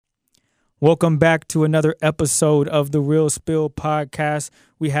Welcome back to another episode of the Real Spill podcast.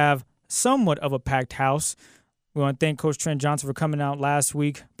 We have somewhat of a packed house. We want to thank Coach Trent Johnson for coming out last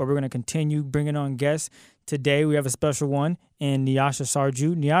week, but we're going to continue bringing on guests. Today we have a special one in Nyasha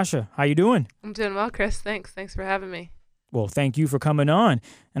Sarju. Nyasha, how you doing? I'm doing well, Chris. Thanks for having me. Well, thank you for coming on.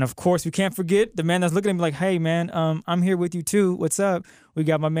 And of course, we can't forget the man that's looking at me like, hey, man, I'm here with you too. What's up? We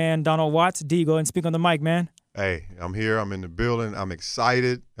got my man, Donald Watts. D, go ahead and speak on the mic, man. Hey, I'm here. I'm in the building. I'm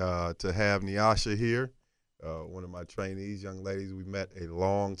excited to have Nyasha here, one of my trainees, young ladies we met a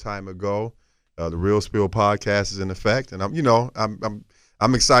long time ago. The Real Spill podcast is in effect, and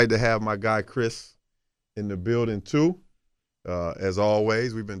I'm excited to have my guy Chris in the building too. As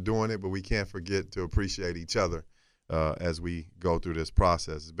always, we've been doing it, but we can't forget to appreciate each other as we go through this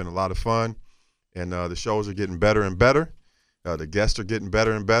process. It's been a lot of fun, and the shows are getting better and better. The guests are getting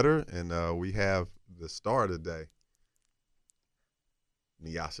better and better, and we have the star today,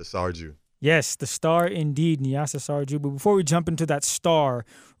 Nyasha Sarju. Yes, the star indeed, Nyasha Sarju. But before we jump into that star,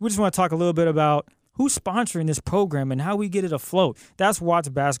 we just want to talk a little bit about who's sponsoring this program and how we get it afloat. That's Watts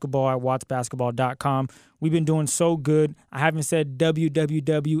Basketball at wattsbasketball.com. We've been doing so good. I haven't said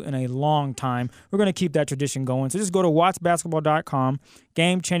www in a long time. We're going to keep that tradition going. So just go to wattsbasketball.com,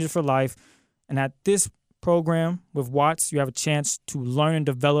 Game Changer for Life. And at this program with Watts, you have a chance to learn and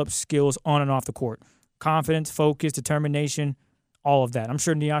develop skills on and off the court. Confidence, focus, determination, all of that. I'm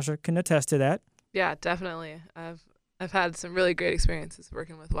sure Nyasha can attest to that. Yeah, definitely. I've had some really great experiences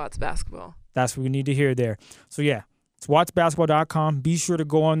working with Watts Basketball. That's what we need to hear there. So yeah, it's wattsbasketball.com. Be sure to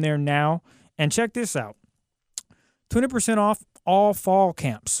go on there now and check this out. 20% off all fall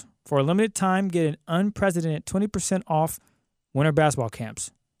camps. For a limited time, get an unprecedented 20% off winter basketball camps.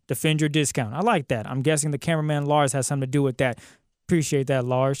 Defend your discount. I like that. I'm guessing the cameraman Lars has something to do with that. Appreciate that,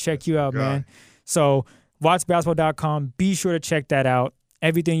 Lars. Check you out, man. So wattsbasketball.com. Be sure to check that out.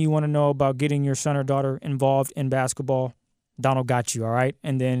 Everything you want to know about getting your son or daughter involved in basketball, Donald got you, all right?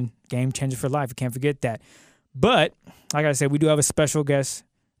 And then Game Changer for Life. You can't forget that. But, like I said, we do have a special guest,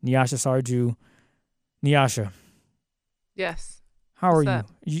 Nyasha Sarju. Nyasha. Yes. How are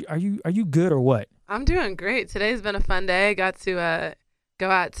you? Are you good or what? I'm doing great. Today's been a fun day. I got to go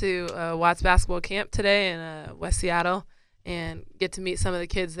out to Watts Basketball Camp today in West Seattle and get to meet some of the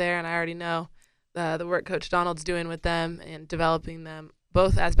kids there. And I already know the work Coach Donald's doing with them and developing them,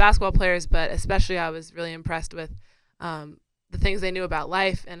 both as basketball players, but especially I was really impressed with the things they knew about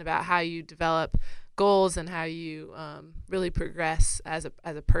life and about how you develop goals and how you really progress as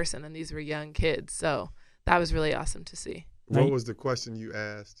a person. And these were young kids. So that was really awesome to see. What was the question you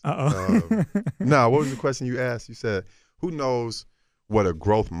asked? Uh-oh. What was the question you asked? You said, who knows what a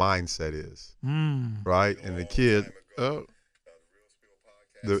growth mindset is, right? And the kid,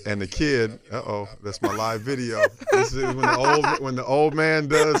 that's my live video. This is when the old man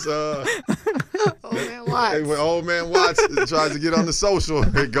does. Old man Watts. When old man Watts tries to get on the social,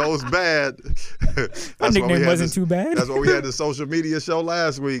 it goes bad. My nickname wasn't too bad. That's why we had the social media show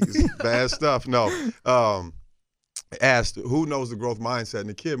last week. It's bad stuff. No. Asked who knows the growth mindset, and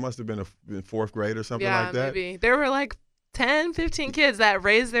the kid must have been in fourth grade or something like that. Yeah, maybe. There were like 10, 15 kids that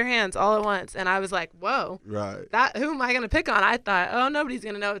raised their hands all at once, and I was like, whoa. Right. Who am I going to pick on? I thought, oh, nobody's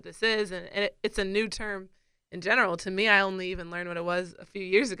going to know what this is, and it's a new term in general. To me, I only even learned what it was a few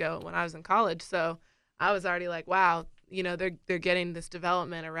years ago when I was in college, so I was already like, wow, they're getting this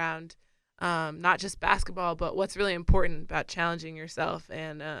development around not just basketball, but what's really important about challenging yourself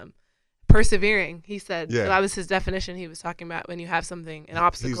and persevering. He said that was his definition. He was talking about when you have something, an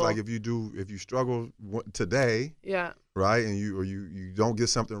obstacle. He's like, if you struggle today, right, and you don't get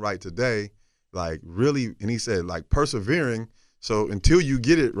something right today, like really, and he said like persevering. So until you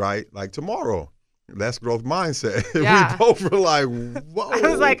get it right, like tomorrow, that's growth mindset. Yeah. We both were like, whoa. I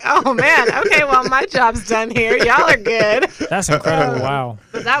was like, oh man, okay, well my job's done here. Y'all are good. That's incredible. Wow.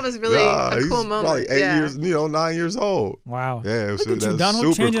 But that was really a cool moment. Probably 9 years old. Wow. Yeah, Look at you,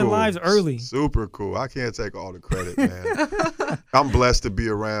 Donald, changing lives early. Super cool. I can't take all the credit, man. I'm blessed to be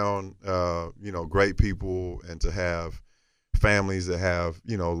around, great people and to have families that have,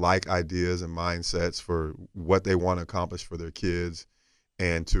 like ideas and mindsets for what they want to accomplish for their kids.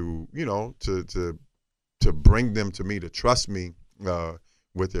 And to bring them to me, to trust me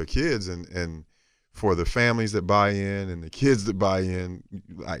with their kids, and for the families that buy in and the kids that buy in,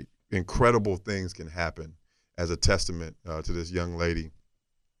 like incredible things can happen as a testament to this young lady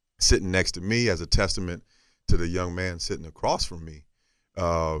sitting next to me, as a testament to the young man sitting across from me.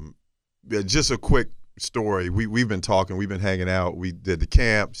 Just a quick story. We've been talking, we've been hanging out. We did the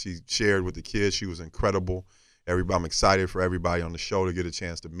camp. She shared with the kids. She was incredible. I'm excited for everybody on the show to get a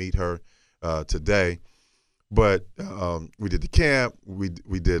chance to meet her today. But we did the camp, we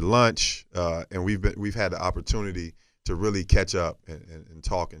did lunch, and we've had the opportunity to really catch up and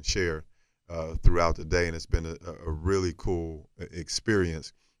talk and share throughout the day, and it's been a really cool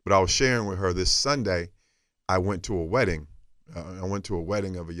experience. But I was sharing with her this Sunday, I went to a wedding. I went to a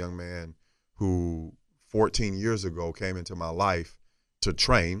wedding of a young man who 14 years ago came into my life to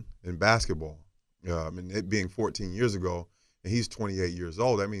train in basketball. And it being 14 years ago, and he's 28 years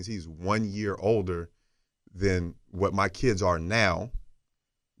old, that means he's 1 year older than what my kids are now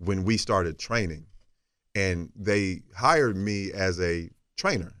when we started training. And they hired me as a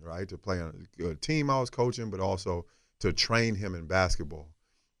trainer, right, to play on a team I was coaching, but also to train him in basketball.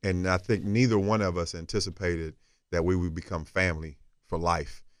 And I think neither one of us anticipated that we would become family for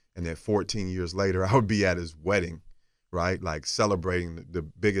life, and that 14 years later I would be at his wedding, right, like celebrating the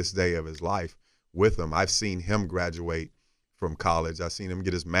biggest day of his life with him. I've seen him graduate from college. I've seen him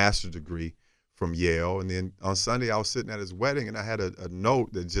get his master's degree from Yale. And then on Sunday I was sitting at his wedding, and I had a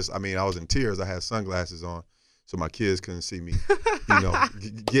note that just, I mean, I was in tears. I had sunglasses on so my kids couldn't see me,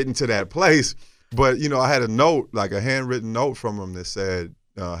 getting to that place. But, I had a note, like a handwritten note from him that said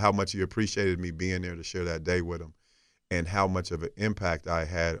how much he appreciated me being there to share that day with him, and how much of an impact I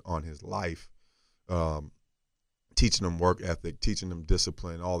had on his life, teaching him work ethic, teaching him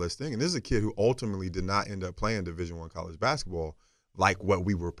discipline, all this thing. And this is a kid who ultimately did not end up playing Division I college basketball like what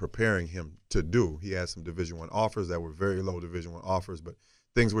we were preparing him to do. He had some Division I offers that were very low Division I offers, but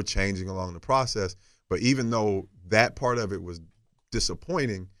things were changing along the process. But even though that part of it was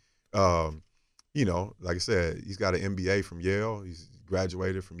disappointing, like I said, he's got an MBA from Yale. He's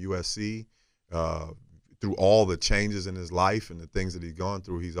graduated from USC. Through all the changes in his life and the things that he's gone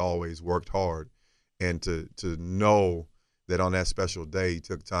through, he's always worked hard. And to know that on that special day, he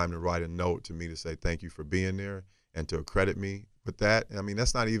took time to write a note to me to say thank you for being there and to accredit me with that. I mean,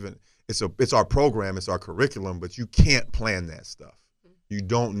 that's not even, it's our program, it's our curriculum, but you can't plan that stuff. You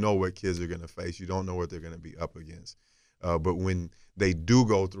don't know what kids are going to face. You don't know what they're going to be up against. But when they do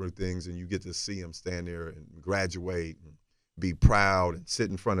go through things and you get to see them stand there and graduate and be proud and sit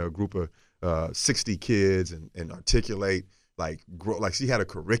in front of a group of 60 kids and articulate, like she had a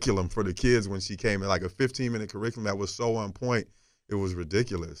curriculum for the kids when she came in, like a 15-minute curriculum that was so on point, it was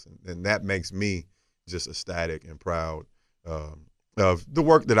ridiculous. And that makes me just ecstatic and proud of the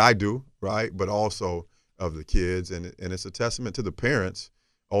work that I do, right, but also of the kids. And it's a testament to the parents,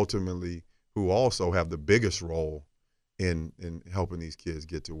 ultimately, who also have the biggest role in helping these kids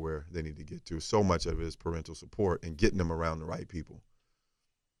get to where they need to get to. So much of it is parental support and getting them around the right people.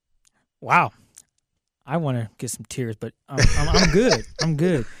 Wow. I want to get some tears, but I'm good. I'm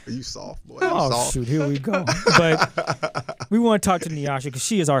good. Are you soft, boy? Soft? Shoot, here we go. But we want to talk to Nyasha because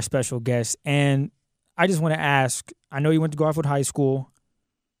she is our special guest. And I just want to ask, I know you went to Garfield High School,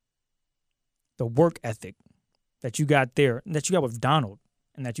 the work ethic that you got there, that you got with Donald,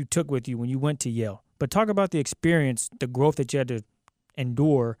 and that you took with you when you went to Yale. But talk about the experience, the growth that you had to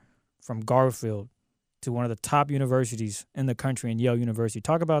endure from Garfield to one of the top universities in the country, in Yale University.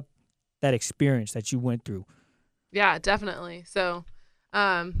 Talk about that experience that you went through. Yeah, definitely. So,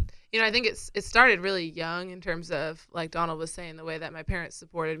 I think it started really young in terms of, like Donald was saying, the way that my parents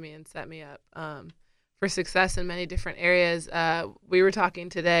supported me and set me up for success in many different areas. We were talking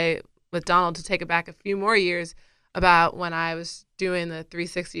today with Donald to take it back a few more years about when I was doing the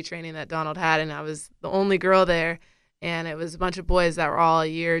 360 training that Donald had, and I was the only girl there, and it was a bunch of boys that were all a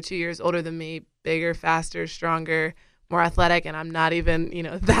year, 2 years older than me, bigger, faster, stronger, more athletic, and I'm not even,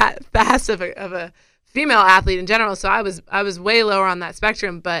 that fast of a female athlete in general. So I was way lower on that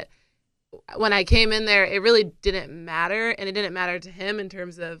spectrum. But when I came in there, it really didn't matter, and it didn't matter to him in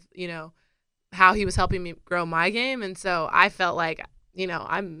terms of, how he was helping me grow my game. And so I felt like,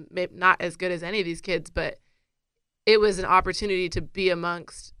 I'm not as good as any of these kids, but it was an opportunity to be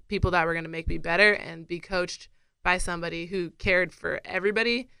amongst people that were going to make me better and be coached by somebody who cared for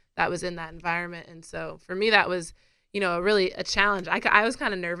everybody that was in that environment. And so for me, that was, really a challenge. I was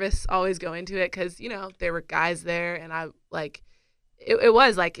kind of nervous always going to it because, there were guys there, and I it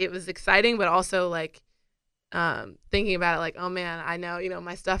was exciting, but also thinking about it like, oh man, I know,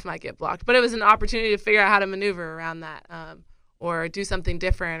 my stuff might get blocked, but it was an opportunity to figure out how to maneuver around that, or do something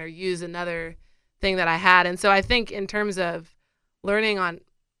different or use another thing that I had. And so I think in terms of learning on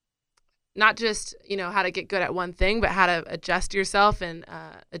not just, how to get good at one thing, but how to adjust yourself and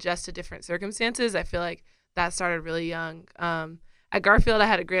adjust to different circumstances, I feel like that started really young. At Garfield, I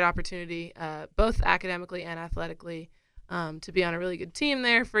had a great opportunity, both academically and athletically, to be on a really good team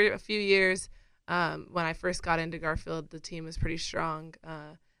there for a few years. When I first got into Garfield, the team was pretty strong.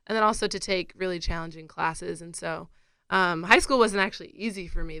 And then also to take really challenging classes. And so high school wasn't actually easy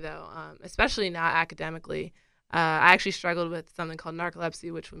for me, though, especially not academically. I actually struggled with something called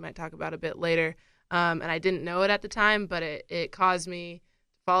narcolepsy, which we might talk about a bit later. And I didn't know it at the time, but it caused me to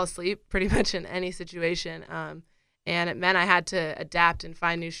fall asleep pretty much in any situation. And it meant I had to adapt and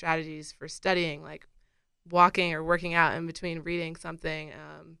find new strategies for studying, like walking or working out in between reading something,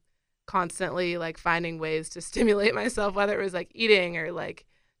 constantly like finding ways to stimulate myself, whether it was like eating or like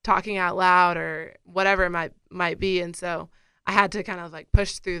talking out loud or whatever it might be. And so I had to kind of like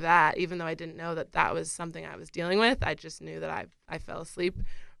push through that, even though I didn't know that that was something I was dealing with. I just knew that I fell asleep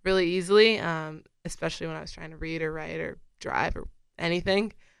really easily, especially when I was trying to read or write or drive or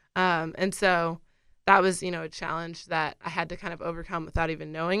anything. And so that was, a challenge that I had to kind of overcome without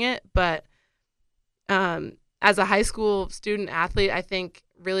even knowing it. But as a high school student athlete, I think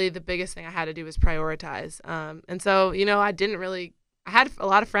really the biggest thing I had to do was prioritize. And so, I had a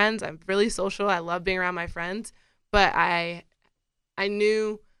lot of friends. I'm really social. I love being around my friends, but I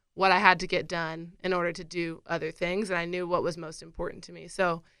knew what I had to get done in order to do other things, and I knew what was most important to me.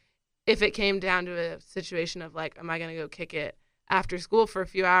 So if it came down to a situation of like, am I going to go kick it after school for a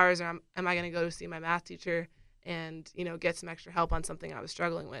few hours, or am I going to go see my math teacher and, get some extra help on something I was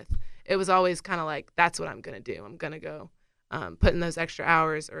struggling with? It was always kind of like, that's what I'm going to do. I'm going to go put in those extra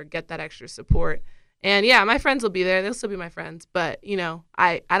hours or get that extra support. And yeah, my friends will be there. They'll still be my friends. But,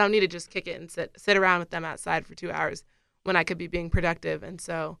 I don't need to just kick it and sit around with them outside for 2 hours when I could be being productive. And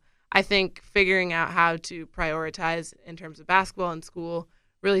so I think figuring out how to prioritize in terms of basketball and school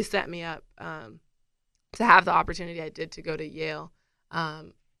really set me up to have the opportunity I did to go to Yale.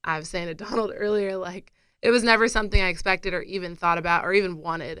 I was saying to Donald earlier, like, it was never something I expected or even thought about or even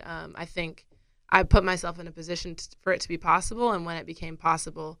wanted. I think I put myself in a position for it to be possible. And when it became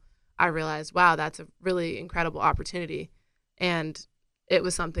possible, I realized, wow, that's a really incredible opportunity. And it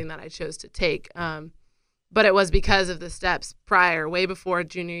was something that I chose to take. But it was because of the steps prior, way before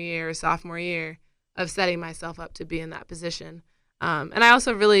junior year or sophomore year, of setting myself up to be in that position. And I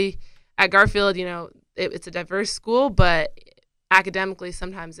also really, at Garfield, it's a diverse school, but academically,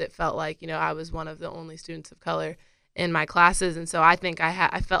 sometimes it felt like, I was one of the only students of color in my classes. And so I think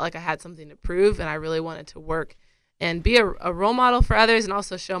I felt like I had something to prove, and I really wanted to work and be a role model for others, and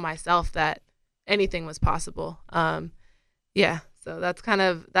also show myself that anything was possible. So that's kind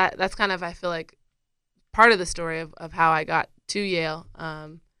of, I feel like, part of the story of how I got to Yale.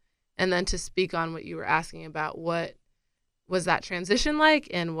 And then to speak on what you were asking about, what was that transition like,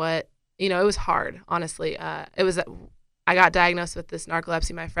 and what, it was hard, honestly. I got diagnosed with this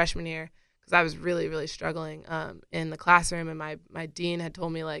narcolepsy my freshman year because I was really, really struggling in the classroom, and my dean had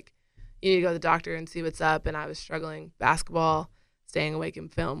told me, like, you need to go to the doctor and see what's up, and I was struggling basketball, staying awake in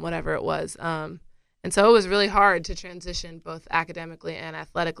film, whatever it was. And so it was really hard to transition both academically and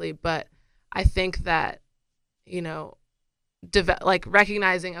athletically, but I think that,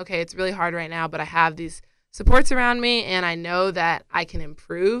 recognizing, okay, it's really hard right now, but I have these supports around me, and I know that I can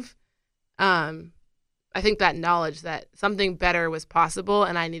improve. I think that knowledge that something better was possible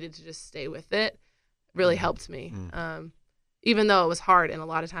and I needed to just stay with it really helped me. Even though it was hard, and a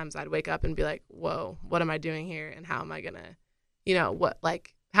lot of times I'd wake up and be like, whoa, what am I doing here? And how am I going to,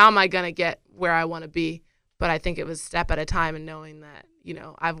 how am I going to get where I want to be? But I think it was step at a time, and knowing that,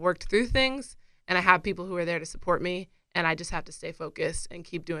 I've worked through things and I have people who are there to support me, and I just have to stay focused and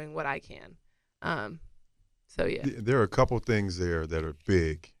keep doing what I can. Yeah. There are a couple things there that are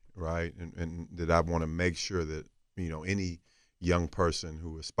big, right? And that I want to make sure that, any young person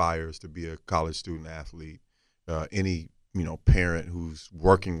who aspires to be a college student athlete, any, parent who's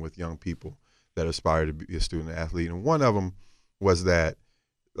working with young people that aspire to be a student athlete. And one of them was that,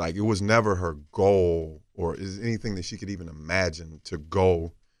 like, it was never her goal or is anything that she could even imagine to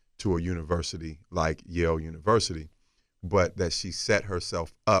go to a university like Yale University, but that she set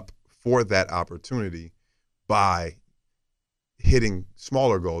herself up for that opportunity by hitting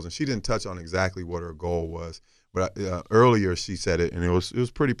smaller goals. And she didn't touch on exactly what her goal was, but earlier she said it, and it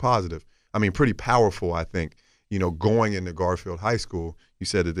was pretty positive. I mean, pretty powerful, I think. Going into Garfield High School, you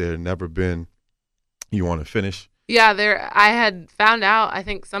said that there had never been, you want to finish? Yeah, I had found out, I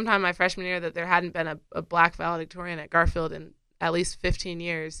think sometime my freshman year, that there hadn't been a black valedictorian at Garfield in at least 15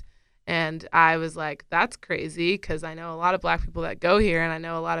 years. And I was like, that's crazy, because I know a lot of black people that go here, and I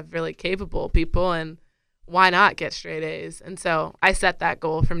know a lot of really capable people, and why not get straight A's? And so I set that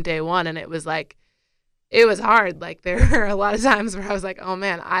goal from day one, and it was hard. Like, there were a lot of times where I was like, oh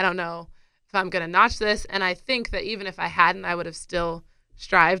man, I don't know if I'm going to notch this. And I think that even if I hadn't, I would have still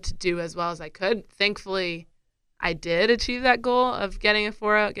strived to do as well as I could. Thankfully, I did achieve that goal of getting a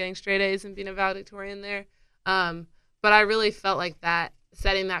 4.0, getting straight A's, and being a valedictorian there. But I really felt like that,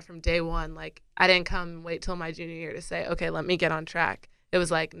 setting that from day one, like, I didn't come and wait till my junior year to say, okay, let me get on track. It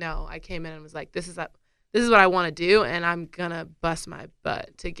was like, no, I came in and was like, this is this is what I want to do, and I'm going to bust my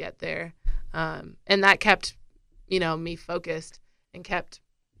butt to get there. And that kept, me focused and kept,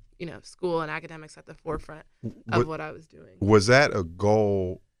 school and academics at the forefront of what I was doing. Was that a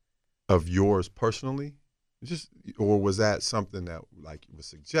goal of yours personally? Or was that something that like was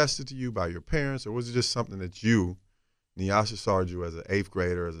suggested to you by your parents, or was it just something that you, Nyasha Sarju, as an 8th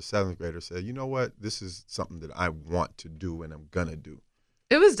grader, as a 7th grader, said, you know what, this is something that I want to do and I'm gonna do?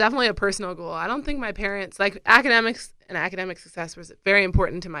 It was definitely a personal goal. I don't think my parents, like, academics and academic success was very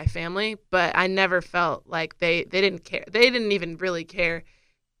important to my family, but I never felt like they didn't care. They didn't even really care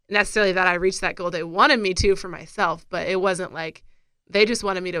necessarily that I reached that goal. They wanted me to for myself, but it wasn't like they just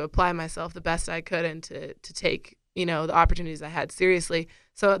wanted me to apply myself the best I could and to take, the opportunities I had seriously.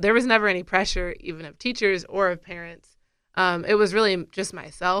 So there was never any pressure, even of teachers or of parents. It was really just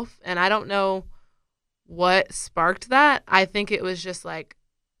myself, and I don't know what sparked that. I think it was just like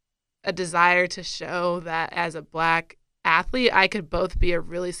a desire to show that as a Black athlete, I could both be a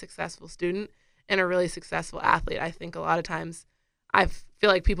really successful student and a really successful athlete. I think a lot of times I feel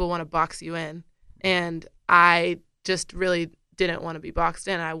like people want to box you in, and I just really didn't want to be boxed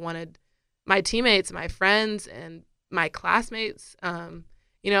in. I wanted my teammates, my friends, and my classmates. When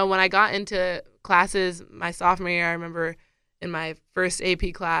I got into classes my sophomore year, I remember in my first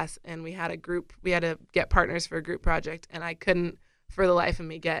AP class, and we had to get partners for a group project, and I couldn't for the life of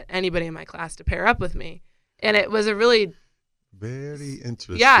me get anybody in my class to pair up with me. And it was a really very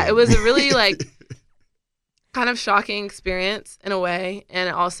interesting. Yeah, it was a really like kind of shocking experience in a way. And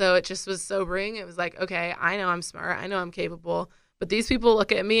also it just was sobering. It was like, okay, I know I'm smart. I know I'm capable. But these people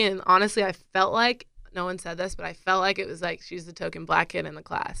look at me, and honestly, I felt like, no one said this, but I felt like it was like she's the token Black kid in the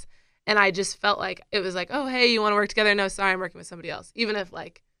class. And I just felt like it was like, oh, hey, you want to work together? No, sorry, I'm working with somebody else, even if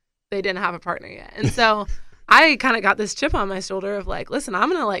like they didn't have a partner yet. And so I kind of got this chip on my shoulder of like, listen, I'm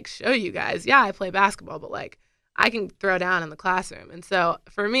going to like show you guys. Yeah, I play basketball, but like I can throw down in the classroom. And so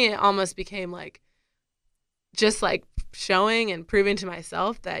for me, it almost became like just like showing and proving to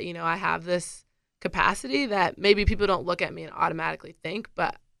myself that, I have this capacity that maybe people don't look at me and automatically think,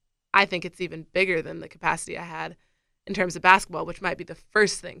 but I think it's even bigger than the capacity I had in terms of basketball, which might be the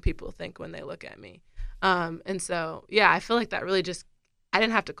first thing people think when they look at me. And so, yeah, I feel like that really just, I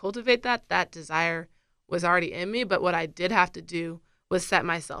didn't have to cultivate that. That desire was already in me, but what I did have to do was set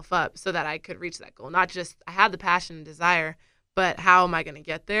myself up so that I could reach that goal. Not just, I had the passion and desire, but how am I going to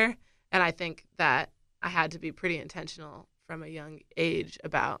get there? And I think that I had to be pretty intentional from a young age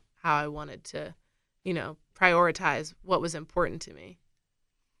about how I wanted to, prioritize what was important to me.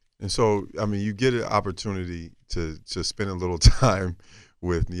 And so, I mean, you get an opportunity to spend a little time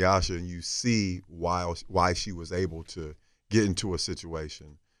with Nyasha, and you see why she was able to get into a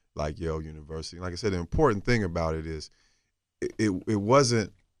situation like Yale University. Like I said, the important thing about it is it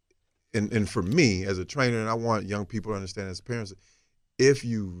wasn't, and for me as a trainer, and I want young people to understand as parents, if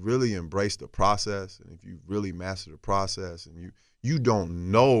you really embrace the process and if you really master the process, and you don't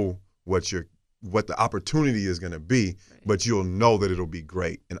know what the opportunity is going to be, right, but you'll know that it'll be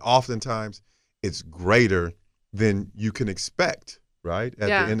great. And oftentimes it's greater than you can expect, right? At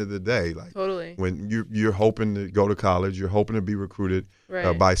the end of the day, like totally. When you're hoping to go to college, you're hoping to be recruited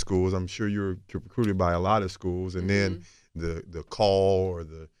by schools. I'm sure you're recruited by a lot of schools. And then the call or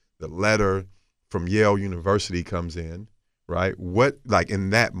the letter from Yale University comes in, right? What, like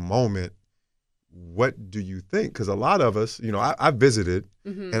in that moment, what do you think? Because a lot of us, I visited,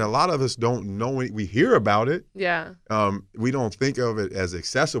 and a lot of us don't know. We hear about it. Yeah. We don't think of it as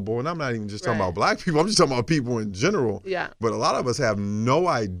accessible. And I'm not even just talking about Black people. I'm just talking about people in general. Yeah. But a lot of us have no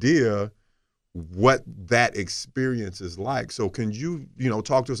idea what that experience is like. So can you,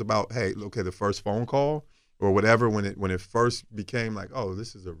 talk to us about, hey, okay, the first phone call or whatever, when it first became like, oh,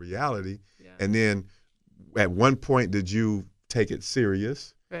 this is a reality. Yeah. And then at one point, did you take it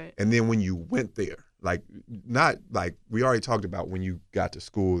serious? Right. And then when you went there, like, not like we already talked about when you got to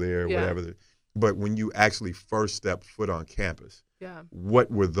school there, whatever, but when you actually first stepped foot on campus, what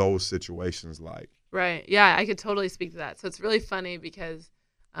were those situations like? Right. Yeah, I could totally speak to that. So it's really funny because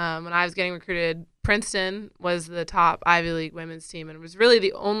when I was getting recruited, Princeton was the top Ivy League women's team, and it was really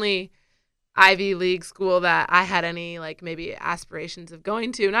the only Ivy League school that I had any like maybe aspirations of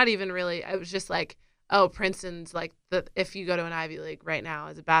going to. Not even really. It was just like, oh, Princeton's like if you go to an Ivy League right now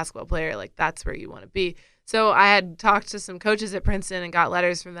as a basketball player, like that's where you want to be. So I had talked to some coaches at Princeton and got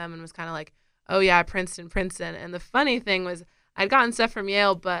letters from them and was kind of like, oh yeah, Princeton. And the funny thing was I'd gotten stuff from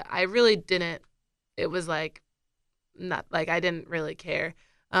Yale, but I really didn't. It was like not like I didn't really care.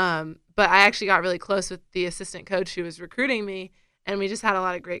 But I actually got really close with the assistant coach who was recruiting me, and we just had a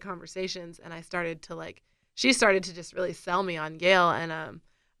lot of great conversations. And she started to just really sell me on Yale. And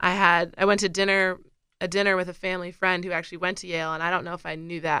I went to dinner a dinner with a family friend who actually went to Yale, and I don't know if I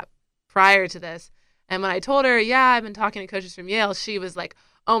knew that prior to this. And when I told her, yeah, I've been talking to coaches from Yale, she was like,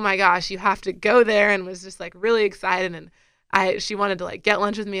 oh my gosh, you have to go there, and was just like really excited. And she wanted to like get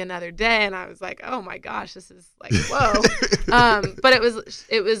lunch with me another day, and I was like, oh my gosh, this is like, whoa. But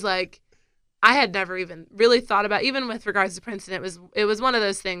it was like, I had never even really thought about, even with regards to Princeton, it was one of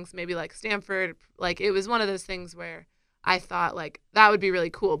those things, maybe like Stanford, like it was one of those things where I thought like that would be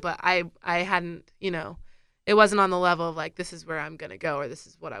really cool, but I hadn't, it wasn't on the level of like, this is where I'm going to go, or this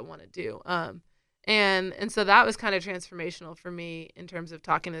is what I want to do. And so that was kind of transformational for me in terms of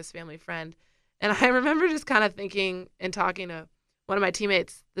talking to this family friend. And I remember just kind of thinking and talking to one of my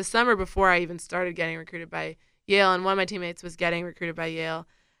teammates the summer before I even started getting recruited by Yale, and one of my teammates was getting recruited by Yale.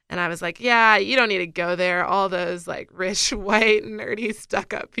 And I was like, yeah, you don't need to go there. All those like rich, white, nerdy,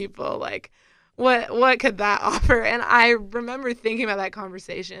 stuck-up people, like what could that offer? And I remember thinking about that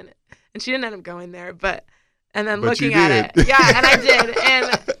conversation, and she didn't end up going there, but looking at it. Yeah, and I did.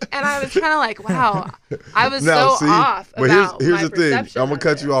 And I was kind of like, wow, I was off about here's my the thing. perception I'm going to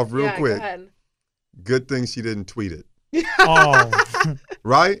cut you off real Yeah, quick. Go ahead. Good thing she didn't tweet it. Oh.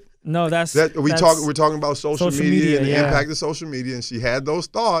 Right? No, we're talking about social media and the yeah. impact of social media, and she had those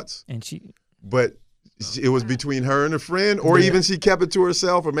thoughts. And but it was between her and a friend, or even she kept it to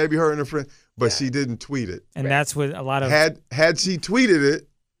herself, or maybe her and a friend, but she didn't tweet it. And that's what a lot of had she tweeted it,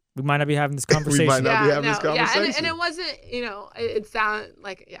 we might not be having this conversation. we might not be having this conversation. Yeah, and it wasn't, it sounded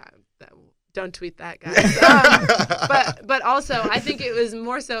like, don't tweet that, guys. But also, I think it was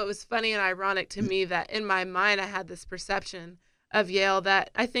more so, it was funny and ironic to me that in my mind I had this perception of Yale that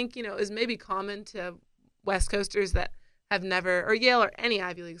I think, is maybe common to West Coasters that have never, or Yale or any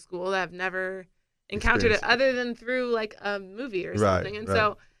Ivy League school that have never encountered it other than through like a movie or something. And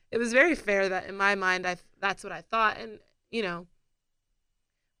so it was very fair that in my mind, that's what I thought. And,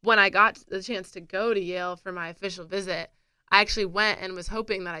 when I got the chance to go to Yale for my official visit, I actually went and was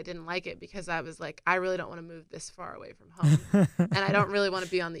hoping that I didn't like it, because I was like, I really don't want to move this far away from home. And I don't really want to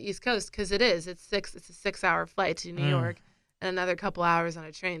be on the East Coast, because it's a 6-hour flight to New York and another couple hours on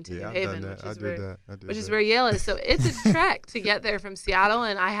a train to New Haven, which is where Yale is. So it's a trek to get there from Seattle.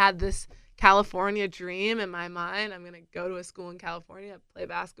 And I had this California dream in my mind. I'm going to go to a school in California, play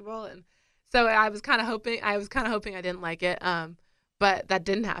basketball. And so I was kind of hoping I didn't like it. But that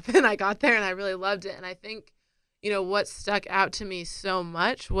didn't happen. I got there and I really loved it. And I think, what stuck out to me so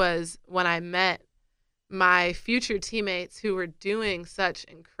much was when I met my future teammates who were doing such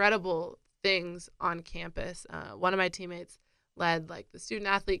incredible things on campus. One of my teammates led like the Student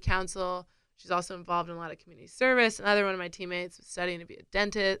Athlete Council. She's also involved in a lot of community service. Another one of my teammates was studying to be a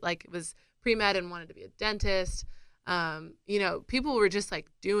dentist, like was pre-med and wanted to be a dentist. People were just like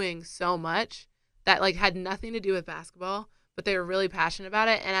doing so much that like had nothing to do with basketball, but they were really passionate about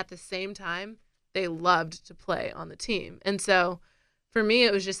it. And at the same time, they loved to play on the team. And so for me,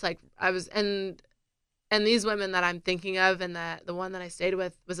 it was just like and these women that I'm thinking of, and the one that I stayed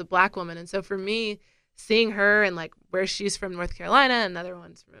with was a Black woman. And so for me, seeing her and like where she's from, North Carolina, another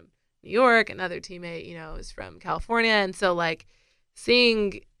one's from New York, another teammate, is from California. And so like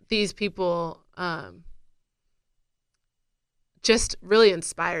seeing these people just really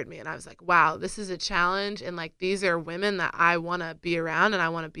inspired me. And I was like, wow, this is a challenge. And like, these are women that I want to be around and I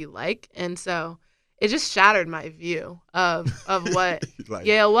want to be like. And so it just shattered my view of what like,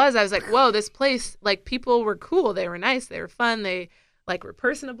 Yale was. I was like, whoa, this place, like people were cool. They were nice. They were fun. They like were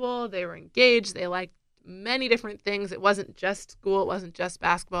personable. They were engaged. They liked many different things. It wasn't just school. It wasn't just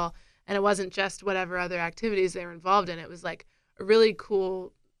basketball. And it wasn't just whatever other activities they were involved in. It was like a really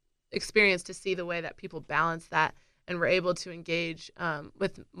cool experience to see the way that people balance that and were able to engage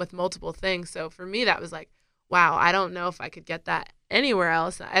with multiple things. So for me, that was like, wow, I don't know if I could get that anywhere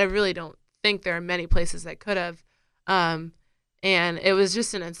else. I really don't think there are many places I could have. And it was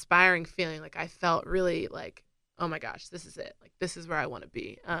just an inspiring feeling. Like I felt really like, oh my gosh, this is it. Like this is where I want to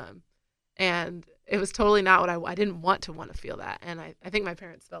be. And it was totally not what I didn't want to feel that. And I think my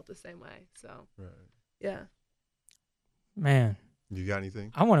parents felt the same way. So, yeah. Man. You got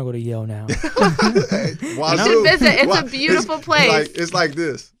anything? I want to go to Yale now. Hey, you should visit. It's a beautiful place. It's like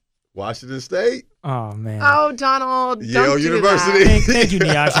this. Washington State. Oh, man. Oh, Donald. Yale University. Thank you,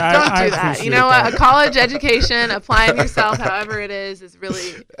 Nyasha. Don't do that. You know what? A college education, applying yourself however it is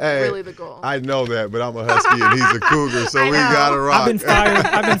really the goal. I know that, but I'm a Husky and he's a Cougar, so we got to rock.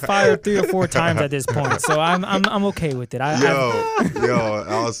 I've been fired 3 or 4 times at this point, so I'm okay with it.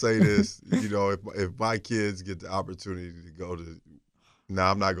 I'll say this. If my kids get the opportunity to go to No,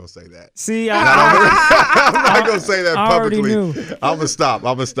 I'm not gonna say that. See, I'm not gonna say that I already publicly. knew. I'm gonna stop.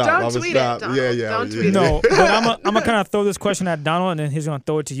 Don't tweet it, Donald. Yeah. Don't tweet it. No, but I'm gonna kind of throw this question at Donald, and then he's gonna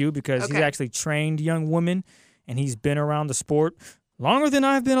throw it to you because he's Okay. actually trained young women, and he's been around the sport longer than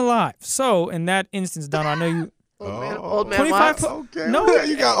I've been alive. So in that instance, Donald, I know you. Old man 25 Watts. Okay. No. Okay,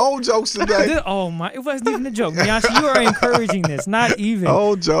 you got old jokes today. Oh my! It wasn't even a joke, Nyasha. You are encouraging this, not even.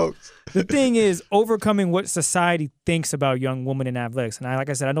 Old jokes. The thing is overcoming what society thinks about young women in athletics. And like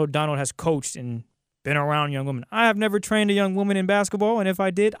I said, I know Donald has coached and been around young women. I have never trained a young woman in basketball, and if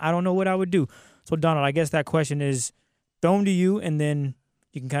I did, I don't know what I would do. So, Donald, I guess that question is thrown to you, and then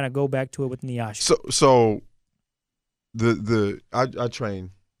you can kind of go back to it with Nyasha. So I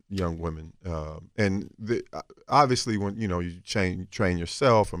train young women, and obviously when you train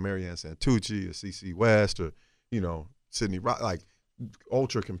yourself, or Marianne Santucci, or CC West, or Sydney Rock, like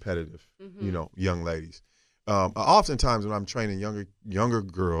ultra competitive, young ladies. Oftentimes when I'm training younger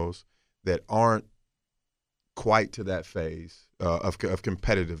girls that aren't quite to that phase of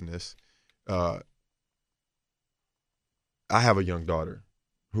competitiveness, I have a young daughter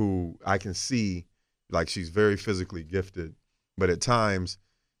who I can see, like, she's very physically gifted, but at times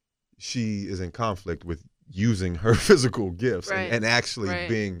she is in conflict with using her physical gifts and actually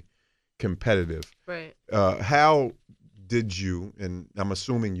being competitive. Right. How did you, and I'm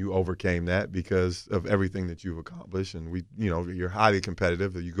assuming you overcame that because of everything that you've accomplished, and you're highly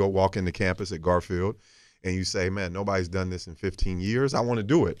competitive. You go walk into campus at Garfield and you say, man, nobody's done this in 15 years. I want to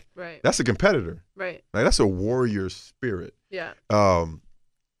do it. Right. That's a competitor. Right. Like, that's a warrior spirit. Yeah.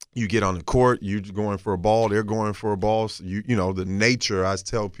 You get on the court, you're going for a ball, they're going for a ball. So the nature, I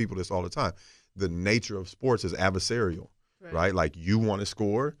tell people this all the time, the nature of sports is adversarial, right? Like, you want to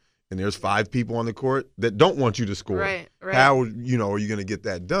score, and there's 5 people on the court that don't want you to score. Right. How, are you going to get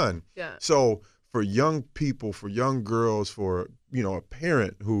that done? Yeah. So for young people, for young girls, for, a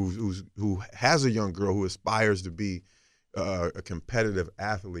parent who has a young girl who aspires to be a competitive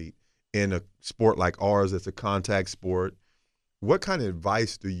athlete in a sport like ours, that's a contact sport, what kind of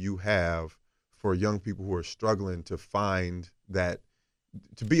advice do you have for young people who are struggling to find that,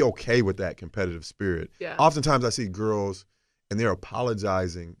 to be okay with that competitive spirit? Yeah. Oftentimes I see girls and they're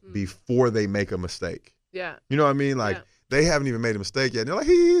apologizing before they make a mistake. Yeah. You know what I mean? Like, they haven't even made a mistake yet. And they're like,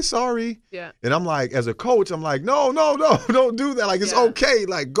 hey, sorry. Yeah. And I'm like, as a coach, I'm like, no, don't do that. Like, it's okay.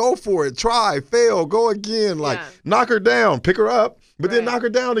 Like, go for it. Try, fail, go again. Like, knock her down, pick her up, but then knock her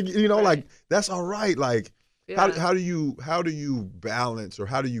down again. Like, that's all right. Like, how do you balance, or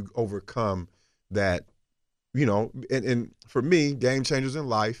how do you overcome that? And for me, game changers in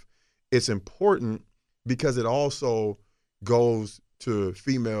life, it's important because it also goes to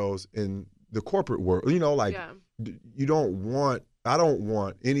females in the corporate world. I don't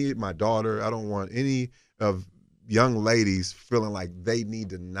want any of my daughter, I don't want any of young ladies feeling like they need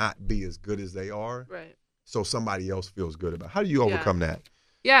to not be as good as they are. Right. So somebody else feels good about it. How do you overcome that?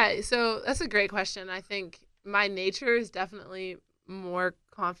 Yeah, so that's a great question. I think my nature is definitely more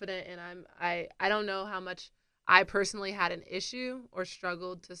confident, and I don't know how much I personally had an issue or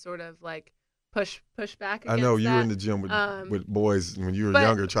struggled to sort of like push back against I know you that. were in the gym with boys when you were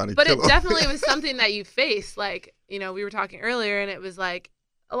younger trying to kill them. But it definitely was something that you face. Like, we were talking earlier, and it was like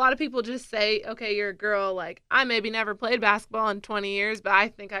a lot of people just say, okay, you're a girl. Like, I maybe never played basketball in 20 years, but I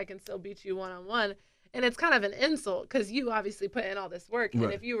think I can still beat you one-on-one. And it's kind of an insult because you obviously put in all this work.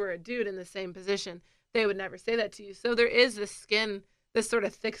 And if you were a dude in the same position, they would never say that to you. So there is this sort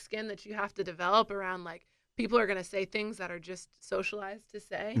of thick skin that you have to develop around, like, people are going to say things that are just socialized to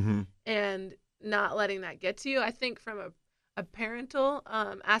say, and not letting that get to you. I think from a parental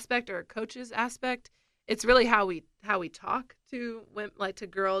aspect or a coach's aspect, it's really how we talk to women, like to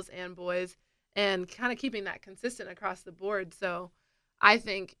girls and boys, and kind of keeping that consistent across the board. So I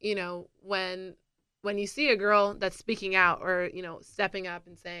think, when you see a girl that's speaking out or, stepping up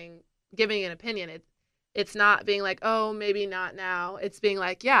and giving an opinion, it's not being like, oh, maybe not now. It's being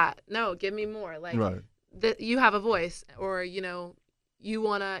like, yeah, no, give me more. Like, you have a voice, or, you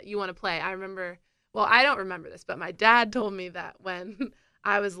wanna play. I remember, well, I don't remember this, but my dad told me that when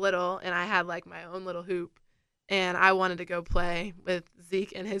I was little and I had like my own little hoop and I wanted to go play with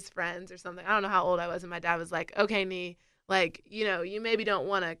Zeke and his friends or something. I don't know how old I was, and my dad was like, okay, Nee, like, you maybe don't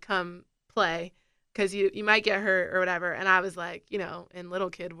want to come play because you might get hurt or whatever. And I was like, in little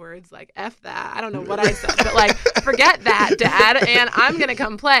kid words, like, F that. I don't know what I said, but like, forget that, Dad, and I'm going to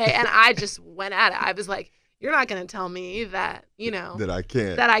come play. And I just went at it. I was like, you're not going to tell me that,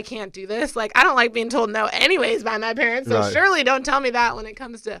 that I can't do this. Like, I don't like being told no anyways by my parents. So surely don't tell me that when it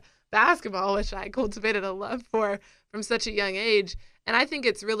comes to basketball, which I cultivated a love for from such a young age. And I think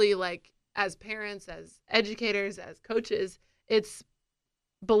it's really like, as parents, as educators, as coaches, it's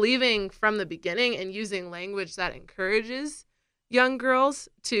believing from the beginning and using language that encourages young girls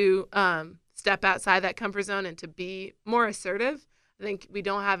to step outside that comfort zone and to be more assertive. I think we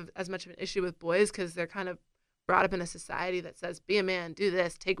don't have as much of an issue with boys because they're kind of brought up in a society that says, be a man, do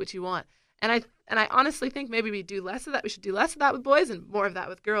this, take what you want. And I honestly think maybe we do less of that. We should do less of that with boys and more of that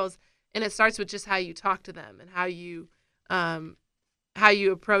with girls. And it starts with just how you talk to them and how you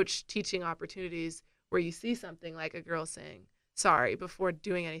approach teaching opportunities where you see something like a girl saying sorry before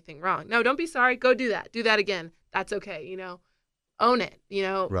doing anything wrong. No, don't be sorry. Go do that. Do that again. That's okay. You know, own it. You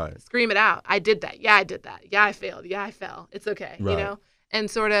know, Right. Scream it out. I did that. Yeah, I did that. Yeah, I failed. Yeah, I fell. It's okay. Right. You know, and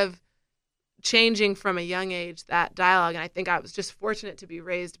sort of changing from a young age that dialogue. And I think I was just fortunate to be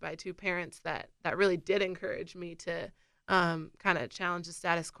raised by two parents that really did encourage me to kind of challenge the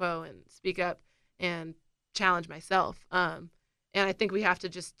status quo and speak up and challenge myself. And I think we have to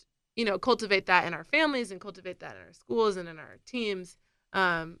just, you know, cultivate that in our families and cultivate that in our schools and in our teams.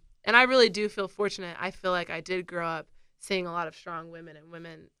 And I really do feel fortunate. I feel like I did grow up seeing a lot of strong women and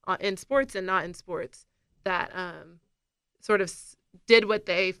women in sports and not in sports that sort of did what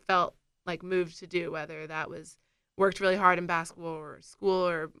they felt like moved to do, whether that was worked really hard in basketball or school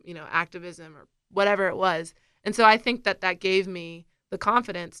or, you know, activism or whatever it was. And so I think that gave me the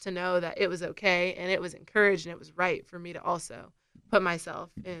confidence to know that it was okay and it was encouraged and it was right for me to also put myself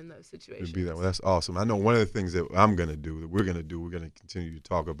in those situations. Be that. Well, that's awesome. I know one of the things that I'm going to do, that we're going to continue to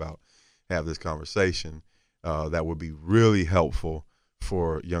talk about, have this conversation that would be really helpful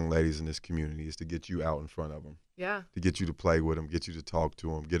for young ladies in this community is to get you out in front of them. Yeah. To get you to play with them, get you to talk to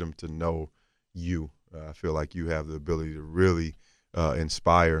them, get them to know you. I feel like you have the ability to really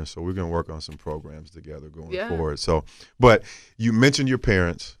inspire, and so we're going to work on some programs together going forward. So, but you mentioned your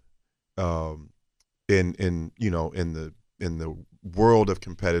parents, in the world of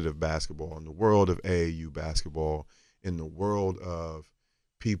competitive basketball, in the world of AAU basketball, in the world of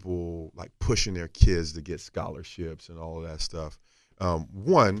people like pushing their kids to get scholarships and all of that stuff.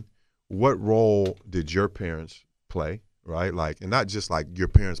 One, what role did your parents play, right? Like, and not just like your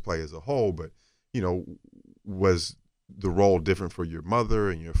parents play as a whole, but, you know, was the role different for your mother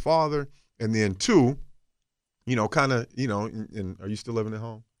and your father? And then two, you know, kind of, you know, and are you still living at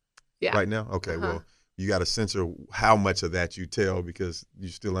home right now? Okay, well, you got to censor how much of that you tell because you're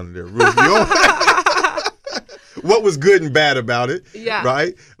still under their roof. What was good and bad about it,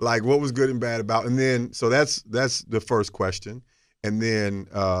 right? Like, what was good and bad about it? And then, so that's the first question. And then,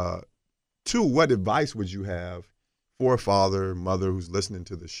 two, what advice would you have for a father, mother who's listening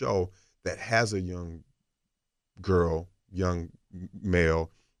to the show that has a young girl, young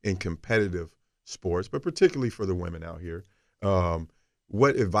male in competitive sports, but particularly for the women out here?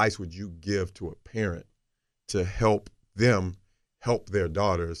 What advice would you give to a parent to help them help their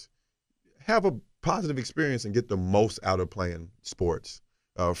daughters have a positive experience and get the most out of playing sports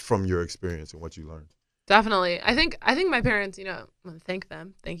from your experience and what you learned? Definitely. I think my parents, you know, I want to thank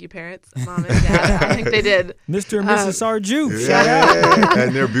them. Thank you, parents, mom and dad. I think they did. Mr. and Mrs. Sarju. Yeah, Shout out.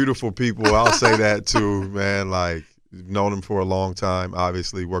 and they're beautiful people. I'll say that too, man. Like, known them for a long time,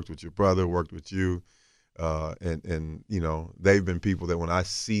 obviously worked with your brother, worked with you. And you know, they've been people that when I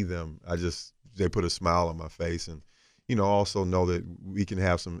see them, they put a smile on my face, and, you know, also know that we can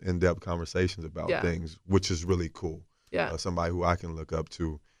have some in-depth conversations about things, which is really cool. Yeah. Somebody who I can look up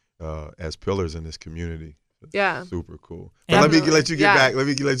to as pillars in this community. Yeah. Super cool. But let me let you get back. Let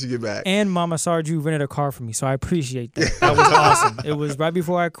me let you get back. And Mama Sarju rented a car for me, so I appreciate that. That was awesome. It was right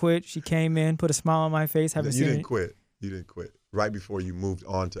before I quit. She came in, put a smile on my face. You didn't quit. You didn't quit. Right before you moved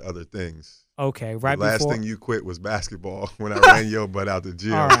on to other things. Okay, right before. The last thing you quit was basketball when I ran your butt out the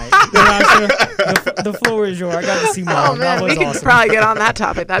gym. All right. The floor is yours. I got to see Mom. Oh, man, we can probably get on that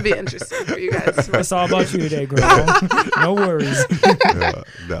topic. That'd be interesting for you guys. It's all about you today, girl. No worries.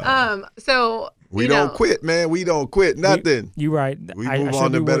 No. So we don't quit, man. We don't quit nothing. You're right. We move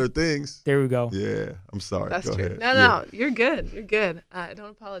on to better things. There we go. Yeah, I'm sorry. That's go true. ahead. No, you're good. You're good. Don't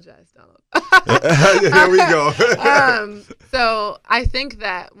apologize, Donald. Here we go. So I think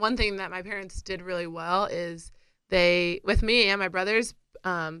that one thing that my parents did really well is with me and my brothers,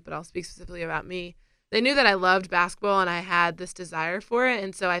 but I'll speak specifically about me, they knew that I loved basketball and I had this desire for it.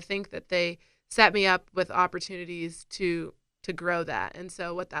 And so I think that they set me up with opportunities to grow that. And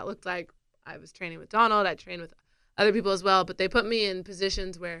so what that looked like, I was training with Donald, I trained with other people as well, but they put me in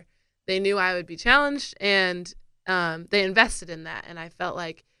positions where they knew I would be challenged, and they invested in that. And I felt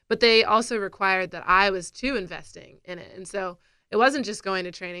like, but they also required that I was too investing in it. And so it wasn't just going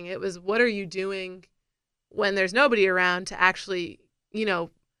to training. It was, what are you doing when there's nobody around to actually, you know,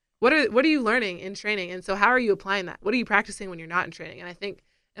 what are you learning in training? And so how are you applying that? What are you practicing when you're not in training? And I think,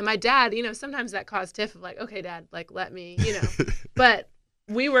 and my dad, you know, sometimes that caused tiff of like, okay, Dad, like, let me, you know, but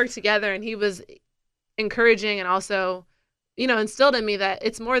we worked together, and he was encouraging and also, instilled in me that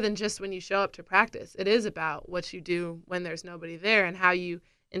it's more than just when you show up to practice. It is about what you do when there's nobody there and how you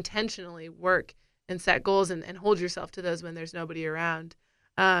intentionally work and set goals and hold yourself to those when there's nobody around.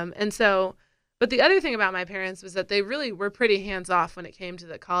 But the other thing about my parents was that they really were pretty hands-off when it came to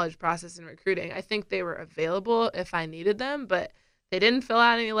the college process and recruiting. I think they were available if I needed them, but they didn't fill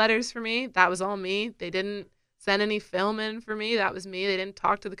out any letters for me. That was all me. They didn't send any film in for me. That was me. They didn't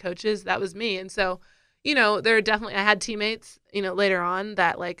talk to the coaches. That was me. And so, there are definitely, I had teammates, later on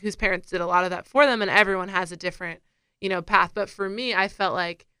that whose parents did a lot of that for them, and everyone has a different, path. But for me, I felt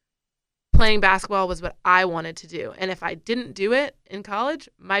like playing basketball was what I wanted to do. And if I didn't do it in college,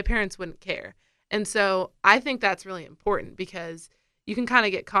 my parents wouldn't care. And so I think that's really important because you can kind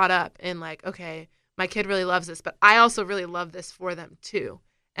of get caught up in okay, my kid really loves this, but I also really love this for them too.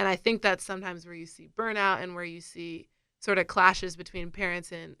 And I think that's sometimes where you see burnout and where you see sort of clashes between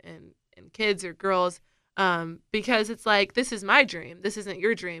parents and kids or girls, because it's this is my dream. This isn't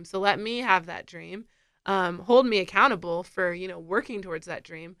your dream. So let me have that dream. Hold me accountable for, working towards that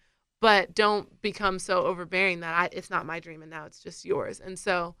dream, but don't become so overbearing that it's not my dream and now it's just yours. And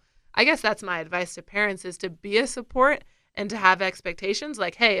so I guess that's my advice to parents, is to be a support and to have expectations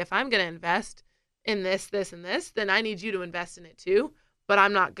hey, if I'm going to invest in this, this, and this, then I need you to invest in it too. But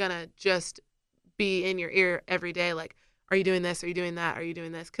I'm not going to just be in your ear every day are you doing this? Are you doing that? Are you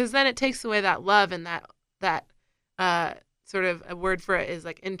doing this? Because then it takes away that love and that sort of a word for it is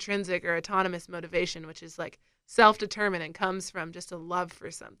intrinsic or autonomous motivation, which is self-determined and comes from just a love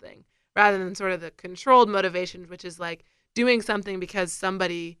for something rather than sort of the controlled motivation, which is doing something because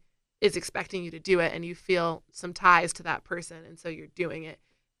somebody is expecting you to do it and you feel some ties to that person. And so you're doing it.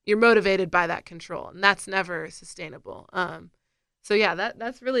 You're motivated by that control, and that's never sustainable. So yeah,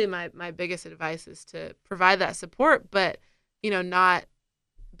 that's really my biggest advice, is to provide that support, but, not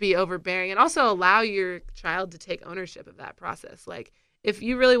be overbearing, and also allow your child to take ownership of that process. If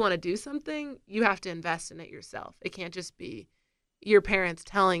you really want to do something, you have to invest in it yourself. It can't just be your parents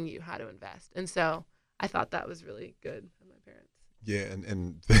telling you how to invest. And so I thought that was really good of my parents. Yeah,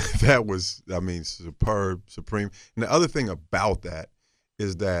 and that was, superb, supreme. And the other thing about that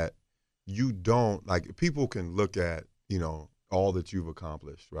is that you don't, people can look at, all that you've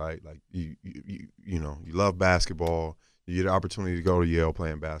accomplished, right? You love basketball. You get the opportunity to go to Yale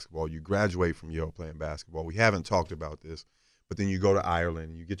playing basketball. You graduate from Yale playing basketball. We haven't talked about this, but then you go to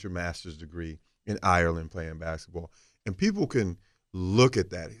Ireland. You get your master's degree in Ireland playing basketball. And people can look at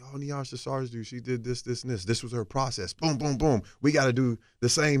that. Oh, Nyasha Sarju, she did this, this, and this. This was her process. Boom, boom, boom. We got to do the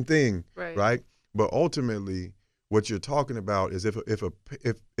same thing, right? But ultimately, what you're talking about is if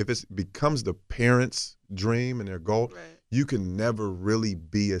it becomes the parents' dream and their goal, you can never really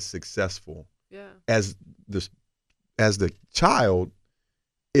be as successful as the child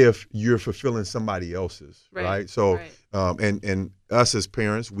if you're fulfilling somebody else's, right? So, and us as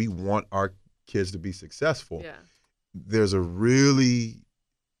parents, we want our kids to be successful. Yeah. There's a really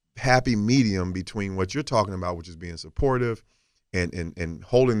happy medium between what you're talking about, which is being supportive and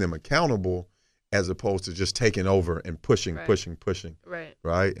holding them accountable, as opposed to just taking over and pushing.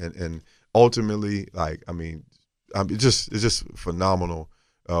 Right. And ultimately, it's just phenomenal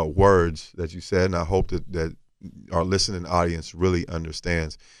words that you said, and I hope that our listening audience really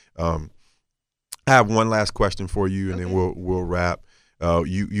understands. I have one last question for you, and then we'll wrap.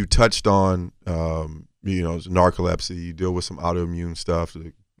 You touched on narcolepsy. You deal with some autoimmune stuff.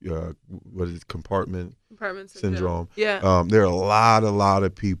 What is it? Compartment syndrome. Yeah. There are a lot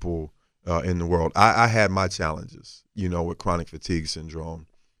of people in the world. I had my challenges, with chronic fatigue syndrome,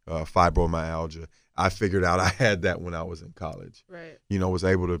 fibromyalgia. I figured out I had that when I was in college. Right. Was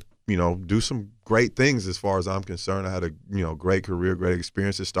able to, do some great things as far as I'm concerned. I had a, great career, great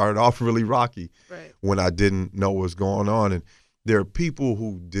experience. It started off really rocky when I didn't know what was going on. And there are people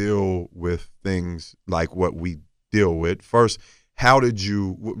who deal with things like what we deal with. First, how did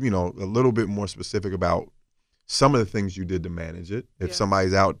you, a little bit more specific about some of the things you did to manage it, if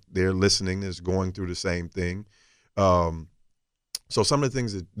somebody's out there listening is going through the same thing. So some of the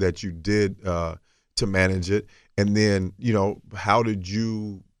things that you did to manage it, and then, how did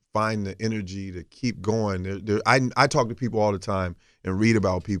you find the energy to keep going? I talk to people all the time and read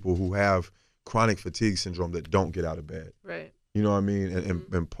about people who have chronic fatigue syndrome that don't get out of bed. Right. You know what I mean?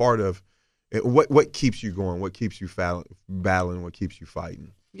 And part of it, what keeps you going, what keeps you battling, what keeps you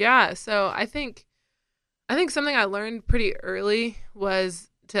fighting? Yeah. So I think something I learned pretty early was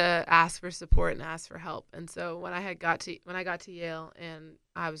to ask for support and ask for help. And so when I got to Yale and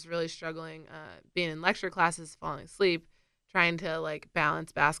I was really struggling, being in lecture classes, falling asleep, trying to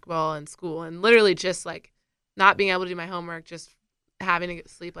balance basketball and school, and literally just not being able to do my homework, just having to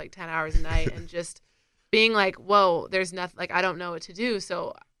sleep like 10 hours a night and just being like, whoa, there's nothing, like, I don't know what to do.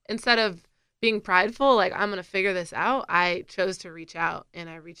 So instead of being prideful, like, I'm going to figure this out, I chose to reach out, and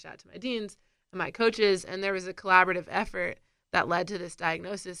I reached out to my deans and my coaches, and there was a collaborative effort that led to this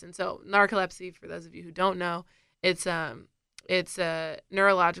diagnosis. And so narcolepsy, for those of you who don't know, it's a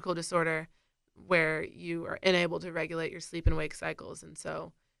neurological disorder where you are unable to regulate your sleep and wake cycles. And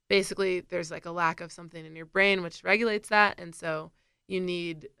so basically there's like a lack of something in your brain which regulates that. And so you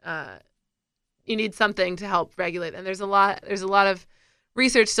need something to help regulate. And there's a lot of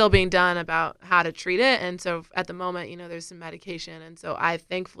research still being done about how to treat it. And so at the moment, there's some medication. And so I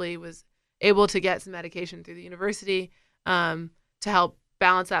thankfully was able to get some medication through the university to help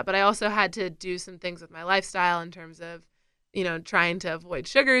balance that. But I also had to do some things with my lifestyle in terms of, trying to avoid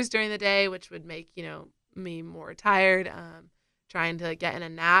sugars during the day, which would make, me more tired. Trying to get in a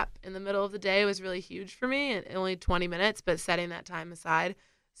nap in the middle of the day was really huge for me, and only 20 minutes, but setting that time aside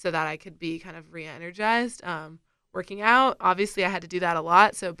so that I could be kind of re-energized. Working out, obviously I had to do that a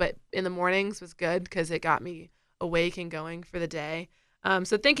lot. But in the mornings was good because it got me awake and going for the day.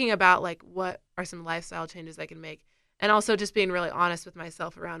 So thinking about like what are some lifestyle changes I can make, and also just being really honest with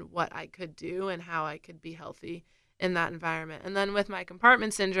myself around what I could do and how I could be healthy in that environment. And then with my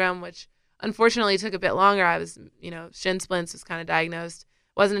compartment syndrome, which unfortunately took a bit longer, I was, shin splints was kind of diagnosed.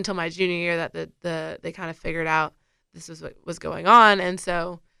 It wasn't until my junior year that they kind of figured out this was what was going on. And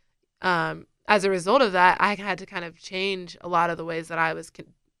so as a result of that, I had to kind of change a lot of the ways that I was,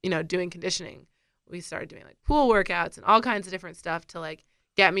 doing conditioning. We started doing like pool workouts and all kinds of different stuff to like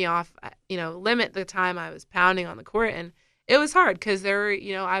get me off, limit the time I was pounding on the court. And it was hard because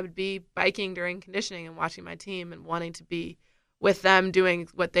I would be biking during conditioning and watching my team and wanting to be with them doing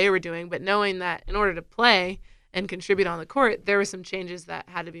what they were doing, but knowing that in order to play and contribute on the court, there were some changes that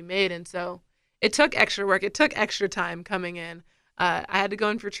had to be made. And so it took extra work. It took extra time coming in. I had to go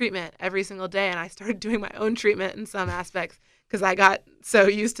in for treatment every single day, and I started doing my own treatment in some aspects because I got so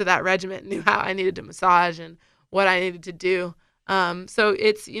used to that regimen, knew how I needed to massage and what I needed to do. So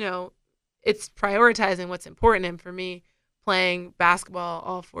it's prioritizing what's important. And for me, playing basketball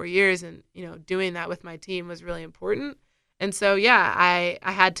all 4 years and, doing that with my team was really important. And so, yeah, I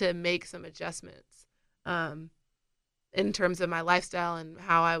had to make some adjustments in terms of my lifestyle and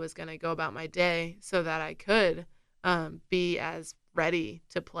how I was going to go about my day so that I could be as ready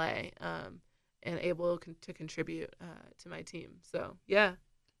to play and able to contribute to my team. So, yeah.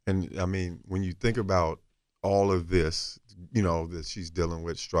 And, I mean, when you think about all of this, that she's dealing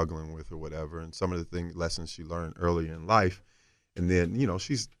with, struggling with or whatever, and some of the lessons she learned earlier in life, and then,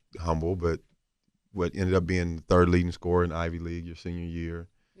 she's humble, but what ended up being the third leading scorer in Ivy League your senior year,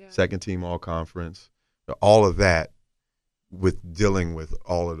 second team all-conference, all of that with dealing with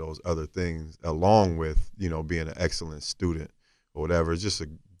all of those other things, along with, being an excellent student or whatever. It's just a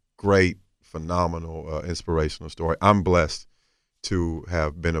great, phenomenal, inspirational story. I'm blessed to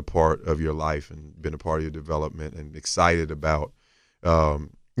have been a part of your life and been a part of your development, and excited about,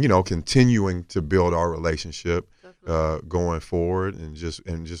 continuing to build our relationship going forward, and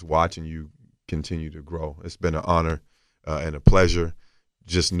just watching you continue to grow. It's been an honor and a pleasure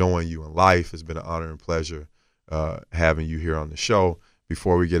just knowing you in life. It's been an honor and pleasure having you here on the show.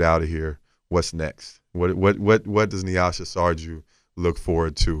 Before we get out of here, what's next? What does Nyasha Sarju look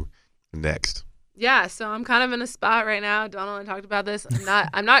forward to next? Yeah, so I'm kind of in a spot right now. Donald and I talked about this.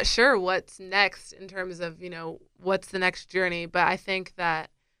 I'm not sure what's next in terms of, what's the next journey, but I think that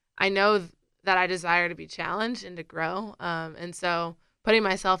I know that I desire to be challenged and to grow. And so putting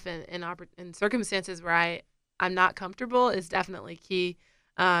myself in circumstances where I'm not comfortable is definitely key,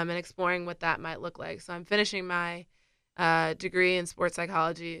 and exploring what that might look like. So I'm finishing my degree in sports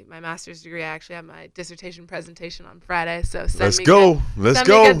psychology, my master's degree. I actually have my dissertation presentation on Friday. So Let's go. Me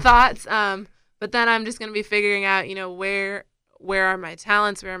good thoughts. But then I'm just going to be figuring out, where are my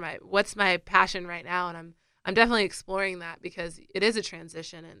talents, what's my passion right now, and I'm definitely exploring that because it is a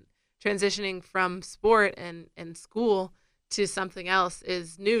transition, and transitioning from sport and school to something else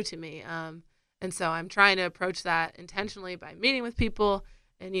is new to me. And so I'm trying to approach that intentionally by meeting with people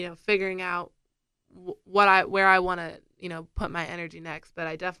and, figuring out where I want to, put my energy next. But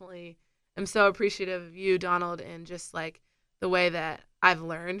I definitely am so appreciative of you, Donald, and just like the way that I've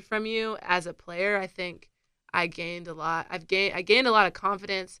learned from you as a player. I think I gained a lot. I gained a lot of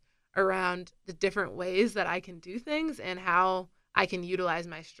confidence around the different ways that I can do things and how I can utilize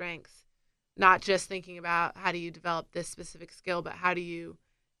my strengths. Not just thinking about how do you develop this specific skill, but how do you,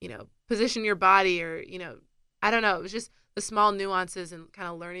 position your body, or, I don't know. It was just the small nuances and kind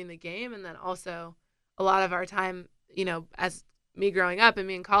of learning the game. And then also a lot of our time, as me growing up and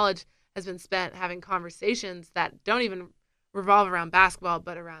me in college, has been spent having conversations that don't even revolve around basketball,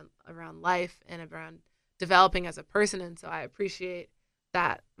 but around life and around developing as a person. And so I appreciate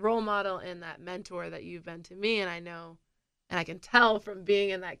that role model and that mentor that you've been to me. And I know, and I can tell from being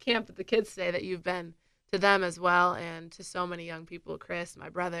in that camp with the kids today that you've been to them as well, and to so many young people, Chris, my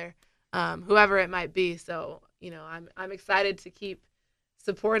brother, whoever it might be. So, I'm excited to keep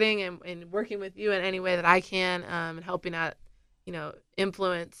supporting and working with you in any way that I can, and helping out,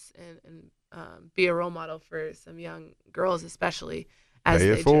 influence and be a role model for some young girls, especially as Pay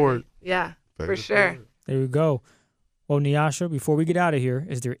it they forward. journey. Yeah, Pay for it sure. forward. There you go. Well, Nyasha, before we get out of here,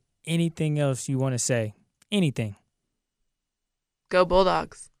 is there anything else you want to say? Anything? Go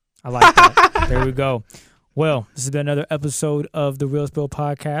Bulldogs. I like that. There we go. Well, this has been another episode of the Real Spill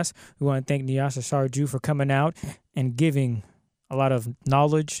Podcast. We want to thank Nyasha Sarju for coming out and giving a lot of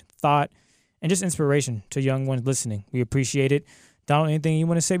knowledge, thought, and just inspiration to young ones listening. We appreciate it. Donald, anything you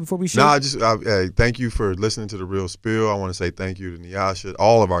want to say before we share? No, thank you for listening to The Real Spill. I want to say thank you to Nyasha,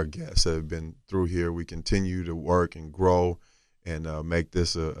 all of our guests that have been through here. We continue to work and grow and make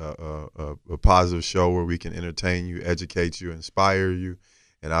this a positive show where we can entertain you, educate you, inspire you.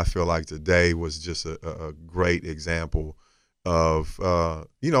 And I feel like today was just a great example of,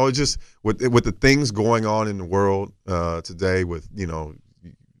 just with the things going on in the world today with,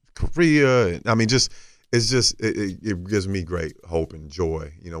 Korea. I mean, it gives me great hope and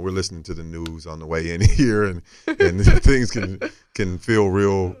joy. We're listening to the news on the way in here, and things can feel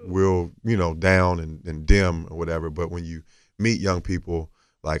real, down and dim or whatever. But when you meet young people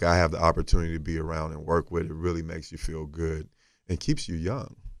like I have the opportunity to be around and work with, it really makes you feel good and keeps you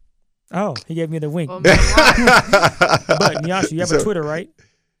young. Oh, he gave me the wink. Well, But Nyasha, you have a Twitter, right?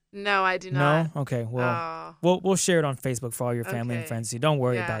 No, I do not. No? Okay, well, we'll share it on Facebook for all your family and friends. So don't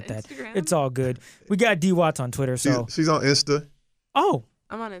worry about that. Instagram. It's all good. We got D Watts on Twitter, so. She's on Insta. Oh,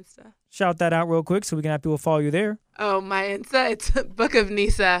 I'm on Insta. shout that out real quick so we can have people follow you there. Oh, my Insta, it's Book of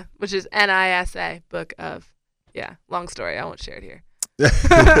Nisa, which is Nisa, Book of. Yeah, long story. I won't share it here. We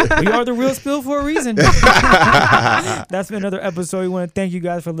are the Real Spill for a reason. That's been another episode. We want to thank you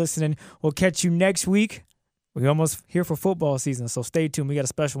guys for listening. We'll catch you next week. We're almost here for football season, so stay tuned. We got a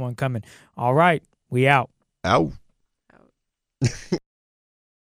special one coming. All right, we out. Out.